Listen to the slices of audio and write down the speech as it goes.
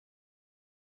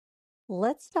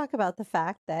Let's talk about the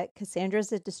fact that Cassandra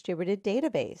is a distributed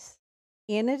database.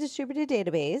 In a distributed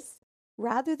database,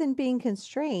 rather than being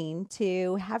constrained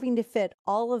to having to fit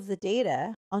all of the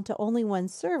data onto only one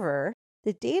server,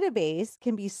 the database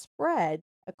can be spread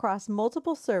across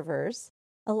multiple servers,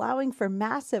 allowing for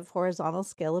massive horizontal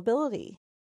scalability.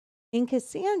 In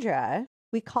Cassandra,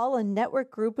 we call a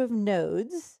network group of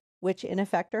nodes, which in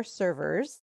effect are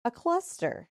servers, a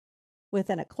cluster.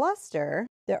 Within a cluster,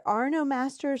 there are no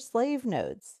master or slave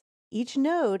nodes. Each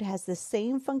node has the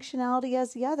same functionality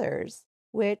as the others,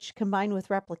 which, combined with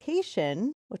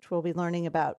replication, which we'll be learning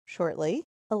about shortly,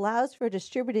 allows for a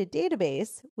distributed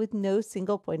database with no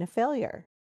single point of failure.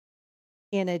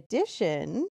 In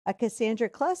addition, a Cassandra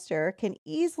cluster can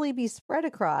easily be spread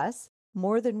across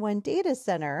more than one data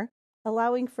center,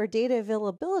 allowing for data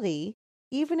availability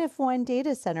even if one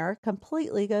data center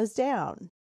completely goes down.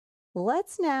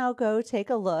 Let's now go take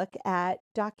a look at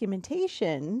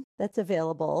documentation that's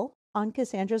available on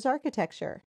Cassandra's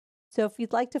architecture. So if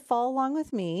you'd like to follow along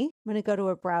with me, I'm going to go to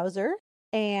a browser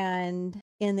and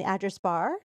in the address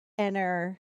bar,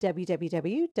 enter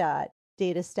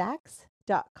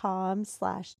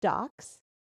www.datastacks.com/docs.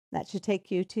 That should take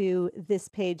you to this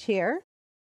page here.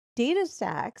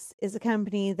 DataStax is a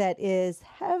company that is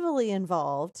heavily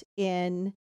involved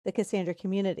in the Cassandra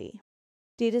community.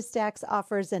 DataStax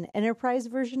offers an enterprise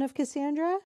version of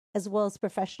Cassandra, as well as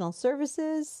professional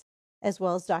services, as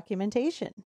well as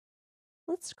documentation.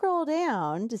 Let's scroll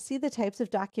down to see the types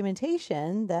of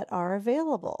documentation that are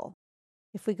available.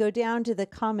 If we go down to the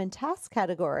Common Tasks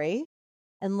category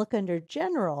and look under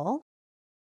General,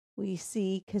 we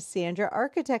see Cassandra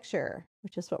Architecture,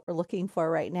 which is what we're looking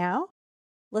for right now.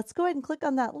 Let's go ahead and click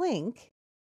on that link.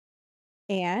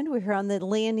 And we're here on the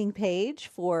landing page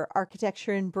for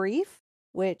Architecture in Brief,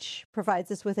 which provides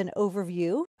us with an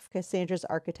overview of Cassandra's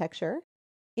architecture.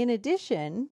 In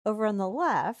addition, over on the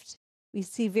left, we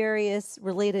see various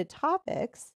related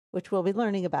topics, which we'll be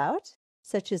learning about,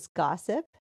 such as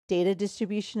gossip, data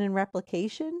distribution and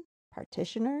replication,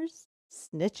 partitioners,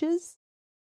 snitches.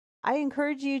 I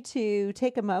encourage you to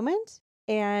take a moment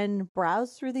and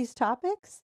browse through these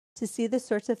topics to see the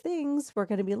sorts of things we're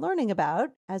going to be learning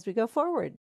about as we go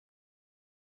forward.